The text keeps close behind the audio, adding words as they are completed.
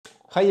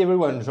Hi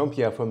everyone,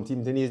 Jean-Pierre from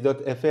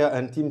teamtennis.fr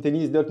and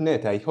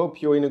teamtennis.net. I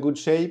hope you're in a good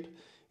shape.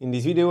 In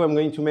this video I'm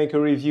going to make a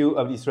review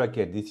of this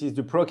racket. This is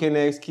the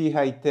ProKennex Ki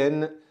High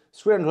 10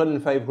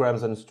 305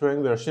 grams on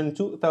strength version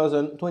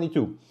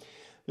 2022.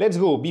 Let's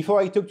go. Before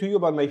I talk to you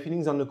about my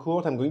feelings on the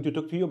court, I'm going to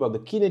talk to you about the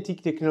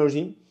kinetic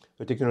technology,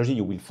 the technology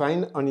you will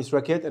find on this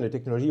racket and the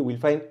technology you will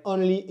find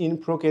only in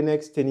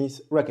ProKennex tennis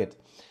racket.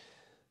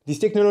 This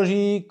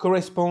technology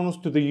corresponds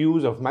to the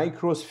use of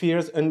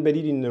microspheres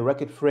embedded in the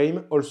racket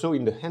frame, also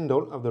in the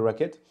handle of the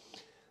racket.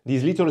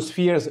 These little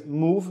spheres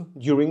move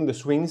during the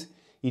swings.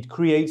 It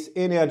creates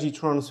energy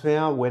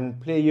transfer when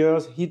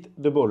players hit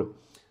the ball.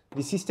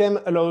 The system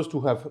allows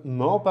to have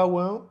more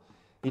power.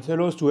 It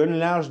allows to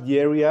enlarge the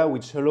area,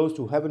 which allows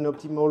to have an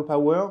optimal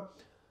power.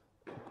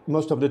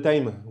 Most of the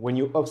time, when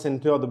you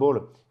off-center the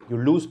ball, you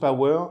lose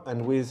power,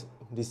 and with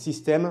this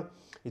system,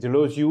 it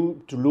allows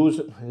you to lose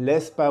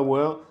less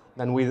power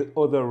than with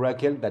other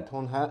rackets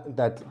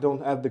that don't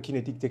have the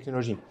kinetic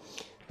technology.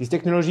 This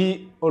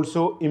technology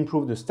also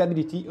improves the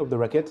stability of the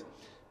racket,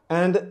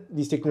 and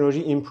this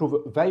technology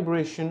improves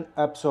vibration,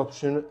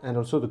 absorption, and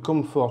also the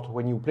comfort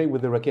when you play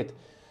with the racket.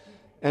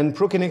 And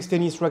ProKennex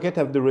tennis rackets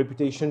have the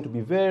reputation to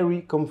be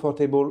very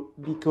comfortable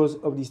because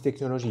of this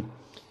technology.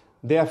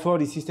 Therefore,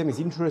 this system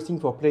is interesting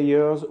for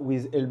players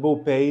with elbow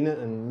pain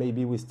and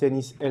maybe with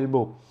tennis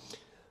elbow.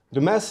 The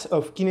mass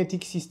of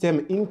kinetic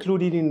system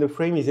included in the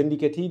frame is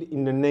indicated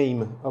in the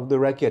name of the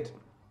racket.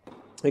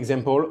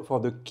 Example, for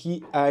the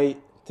Ki High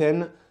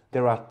 10,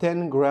 there are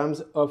 10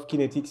 grams of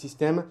kinetic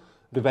system.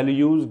 The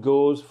values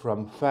goes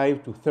from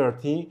 5 to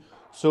 30.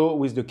 So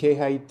with the Ki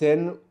High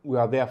 10, we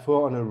are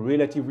therefore on a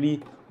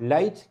relatively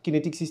light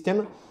kinetic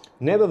system.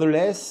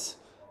 Nevertheless,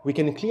 we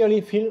can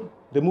clearly feel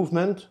the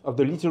movement of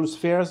the little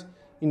spheres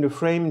in the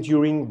frame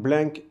during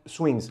blank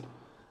swings.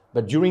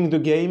 But during the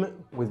game,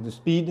 with the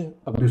speed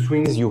of the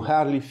swings, you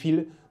hardly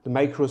feel the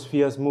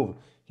microspheres move.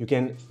 You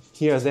can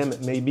hear them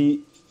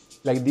maybe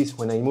like this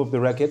when I move the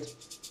racket.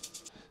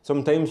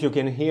 Sometimes you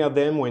can hear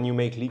them when you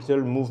make little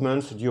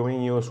movements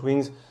during your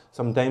swings,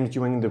 sometimes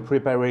during the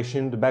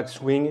preparation, the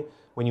backswing,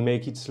 when you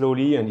make it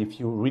slowly and if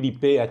you really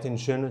pay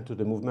attention to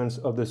the movements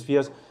of the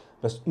spheres.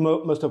 But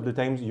most of the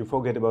times you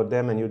forget about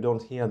them and you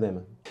don't hear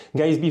them.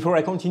 Guys, before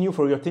I continue,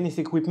 for your tennis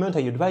equipment,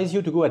 I advise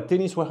you to go at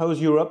Tennis Warehouse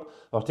Europe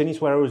or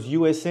Tennis Warehouse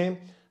USA.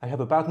 I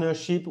have a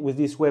partnership with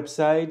these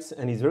websites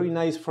and it's very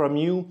nice from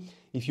you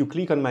if you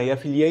click on my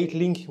affiliate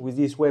link with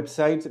this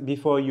website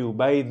before you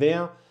buy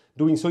there.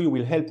 Doing so, you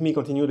will help me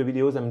continue the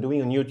videos I'm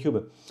doing on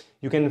YouTube.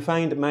 You can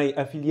find my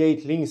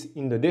affiliate links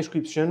in the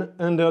description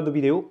under the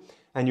video.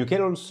 And you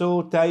can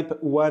also type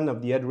one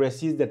of the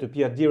addresses that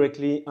appear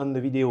directly on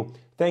the video.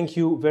 Thank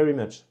you very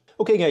much.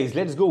 Okay guys,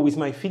 let's go with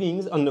my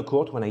feelings on the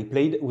court when I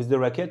played with the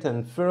racket.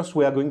 And first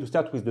we are going to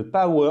start with the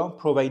power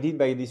provided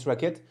by this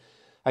racket.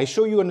 I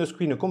show you on the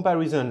screen a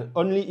comparison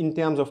only in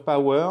terms of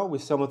power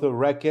with some other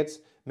rackets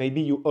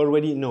maybe you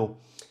already know.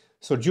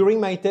 So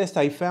during my test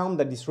I found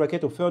that this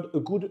racket offered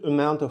a good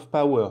amount of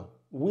power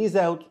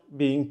without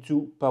being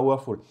too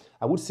powerful.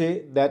 I would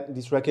say that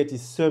this racket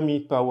is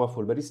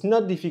semi-powerful, but it's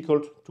not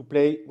difficult to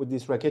play with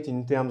this racket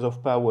in terms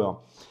of power.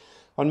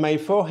 On my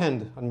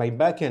forehand, on my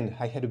backhand,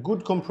 I had a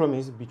good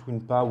compromise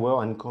between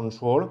power and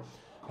control.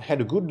 I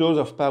had a good dose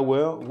of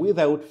power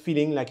without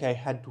feeling like I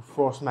had to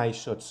force my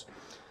shots.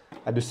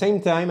 At the same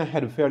time, I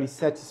had a fairly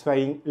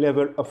satisfying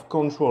level of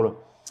control.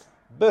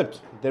 But,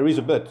 there is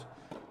a but.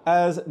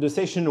 As the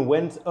session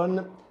went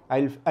on,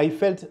 I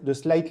felt the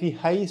slightly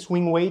high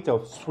swing weight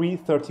of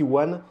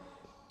 331,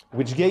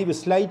 which gave a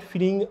slight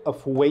feeling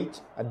of weight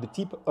at the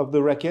tip of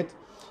the racket,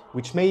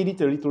 which made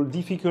it a little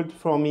difficult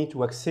for me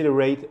to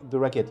accelerate the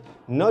racket.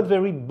 Not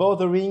very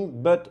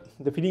bothering, but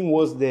the feeling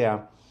was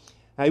there.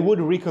 I would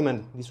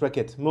recommend this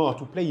racket more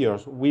to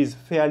players with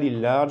fairly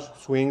large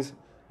swings,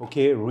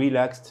 okay,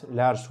 relaxed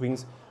large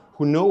swings,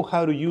 who know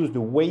how to use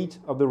the weight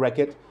of the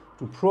racket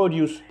to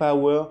produce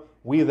power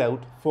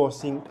without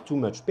forcing too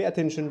much. Pay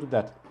attention to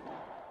that.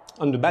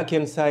 On the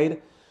backhand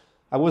side,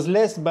 I was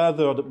less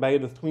bothered by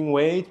the swing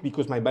weight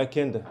because my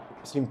backhand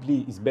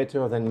simply is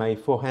better than my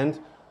forehand,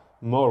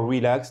 more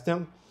relaxed.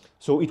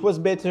 So it was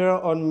better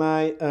on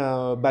my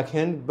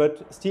backhand,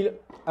 but still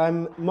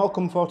I'm more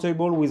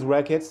comfortable with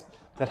rackets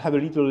that have a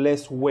little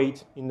less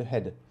weight in the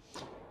head.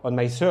 On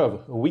my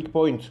serve, a weak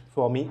point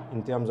for me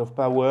in terms of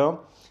power,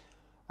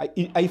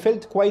 I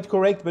felt quite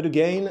correct, but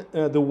again,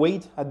 the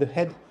weight at the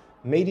head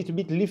made it a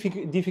bit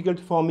difficult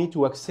for me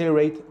to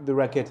accelerate the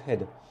racket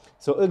head.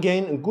 So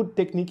again, a good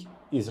technique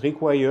is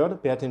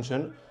required, pay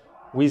attention,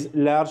 with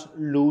large,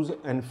 loose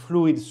and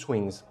fluid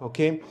swings,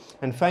 okay?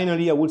 And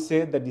finally, I would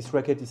say that this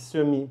racket is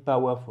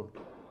semi-powerful.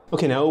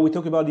 Okay, now we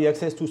talk about the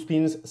access to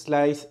spins,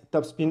 slice,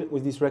 topspin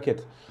with this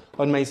racket.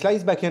 On my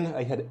slice backhand,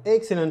 I had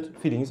excellent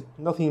feelings,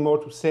 nothing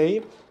more to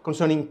say.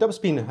 Concerning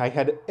topspin, I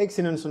had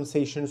excellent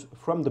sensations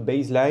from the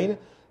baseline.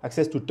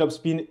 Access to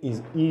topspin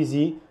is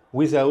easy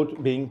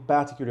without being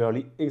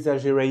particularly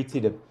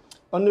exaggerated.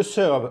 On the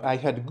serve, I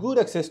had good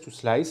access to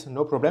slice,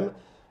 no problem.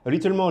 A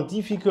little more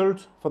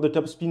difficult for the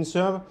topspin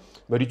serve,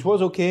 but it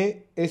was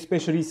okay,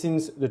 especially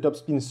since the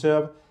topspin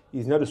serve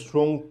is not a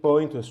strong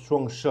point, a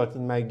strong shot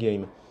in my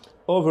game.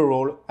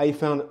 Overall, I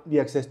found the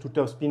access to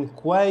topspin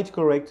quite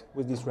correct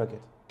with this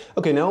racket.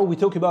 Okay, now we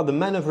talk about the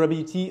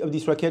maneuverability of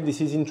this racket.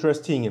 This is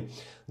interesting.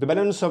 The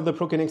balance of the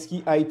ProKennex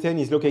Ki i10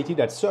 is located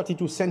at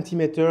 32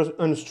 centimeters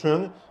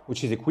unstrung,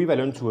 which is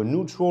equivalent to a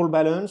neutral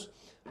balance.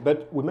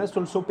 But we must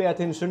also pay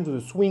attention to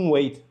the swing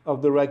weight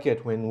of the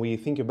racket when we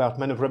think about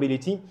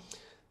maneuverability.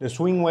 The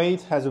swing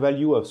weight has a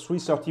value of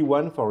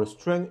 331 for a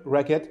strung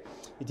racket.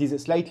 It is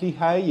slightly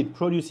high, it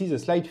produces a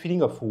slight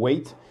feeling of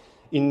weight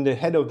in the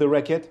head of the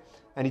racket,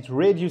 and it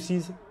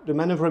reduces the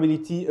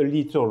maneuverability a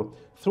little.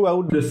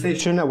 Throughout the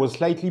session, I was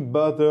slightly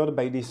bothered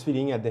by this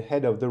feeling at the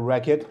head of the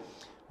racket,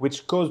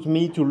 which caused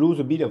me to lose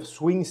a bit of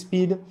swing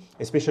speed,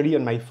 especially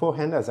on my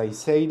forehand, as I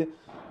said,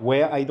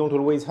 where I don't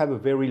always have a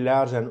very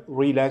large and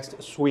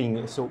relaxed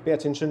swing, so pay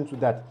attention to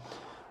that.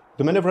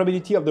 The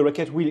maneuverability of the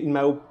racket will,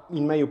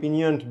 in my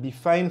opinion, be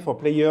fine for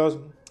players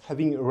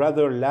having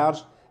rather large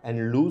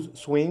and loose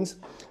swings,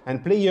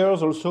 and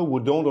players also who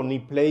don't only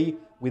play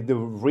with the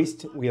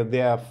wrist, with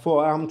their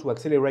forearm to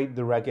accelerate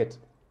the racket.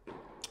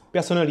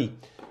 Personally,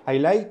 I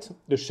liked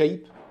the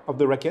shape of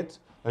the racket,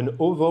 an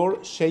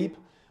oval shape,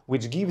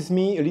 which gives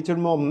me a little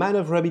more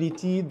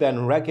maneuverability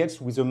than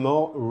rackets with a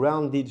more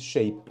rounded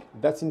shape.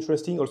 That's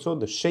interesting, also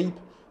the shape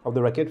of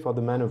the racket for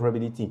the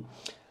maneuverability.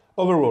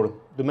 Overall,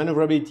 the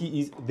maneuverability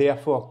is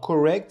therefore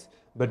correct,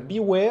 but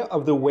beware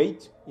of the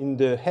weight in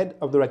the head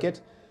of the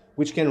racket,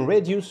 which can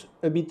reduce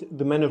a bit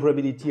the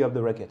maneuverability of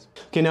the racket.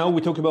 Okay, now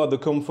we talk about the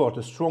comfort,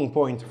 a strong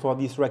point for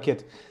this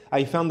racket.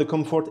 I found the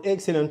comfort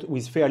excellent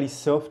with fairly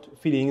soft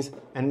feelings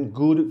and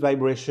good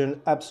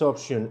vibration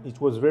absorption. It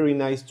was very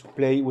nice to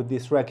play with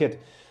this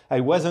racket. I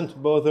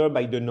wasn't bothered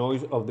by the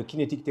noise of the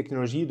kinetic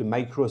technology, the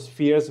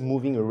microspheres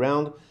moving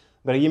around,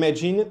 but I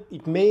imagine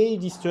it may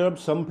disturb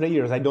some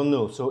players, I don't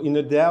know. So in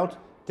a doubt,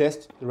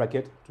 test the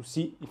racket to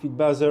see if it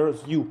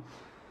bothers you.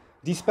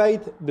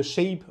 Despite the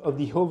shape of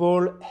the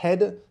oval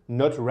head,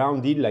 not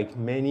rounded like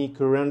many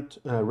current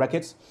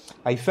rackets,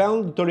 I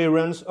found the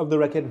tolerance of the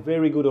racket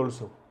very good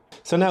also.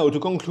 So now to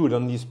conclude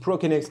on this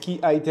ProKennex Ki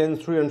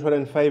i10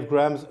 305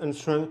 grams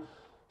unstrung,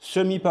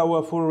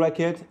 semi-powerful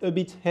racket, a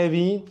bit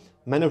heavy,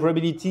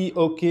 maneuverability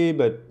okay,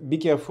 but be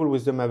careful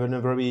with the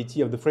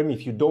maneuverability of the frame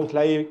if you don't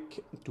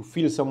like to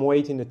feel some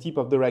weight in the tip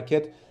of the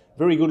racket.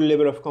 Very good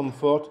level of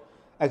comfort,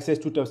 access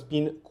to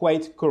topspin,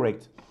 quite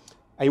correct.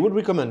 I would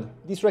recommend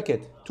this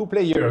racket to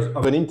players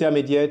of an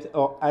intermediate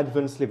or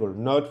advanced level,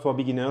 not for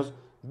beginners,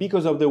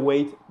 because of the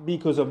weight,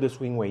 because of the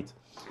swing weight.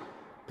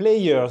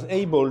 Players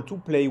able to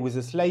play with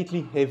a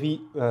slightly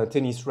heavy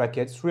tennis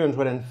racket,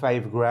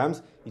 305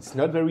 grams. It's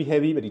not very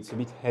heavy, but it's a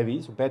bit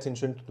heavy, so pay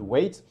attention to the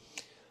weight.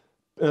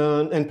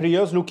 And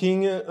players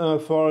looking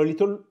for a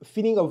little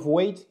feeling of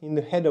weight in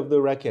the head of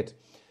the racket.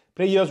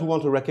 Players who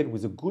want a racket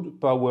with a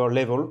good power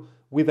level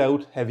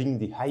without having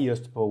the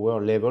highest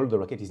power level. The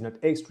racket is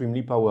not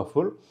extremely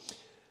powerful.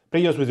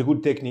 Players with a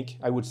good technique,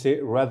 I would say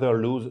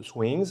rather loose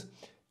swings.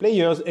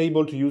 Players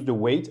able to use the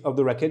weight of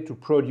the racket to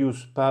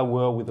produce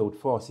power without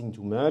forcing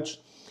too much.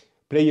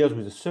 Players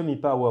with a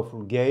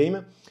semi-powerful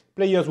game.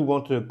 Players who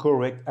want a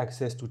correct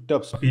access to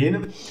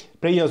topspin.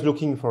 Players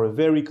looking for a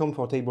very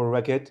comfortable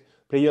racket.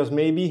 Players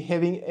maybe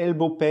having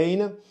elbow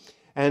pain.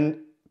 And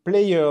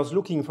players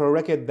looking for a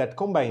racket that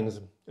combines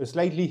a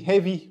slightly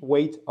heavy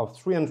weight of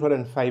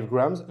 305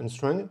 grams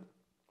unstrung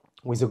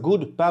with a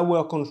good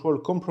power control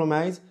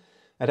compromise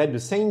and at the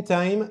same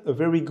time a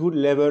very good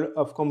level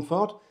of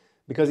comfort,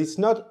 because it's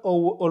not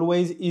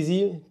always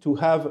easy to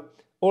have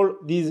all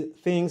these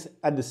things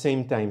at the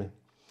same time.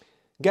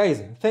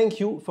 Guys, thank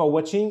you for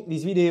watching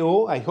this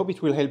video. I hope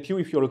it will help you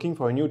if you're looking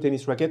for a new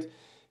tennis racket.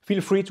 Feel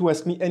free to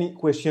ask me any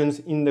questions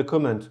in the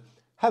comment.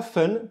 Have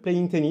fun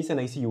playing tennis and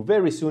I see you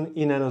very soon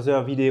in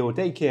another video.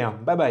 Take care.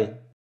 Bye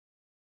bye.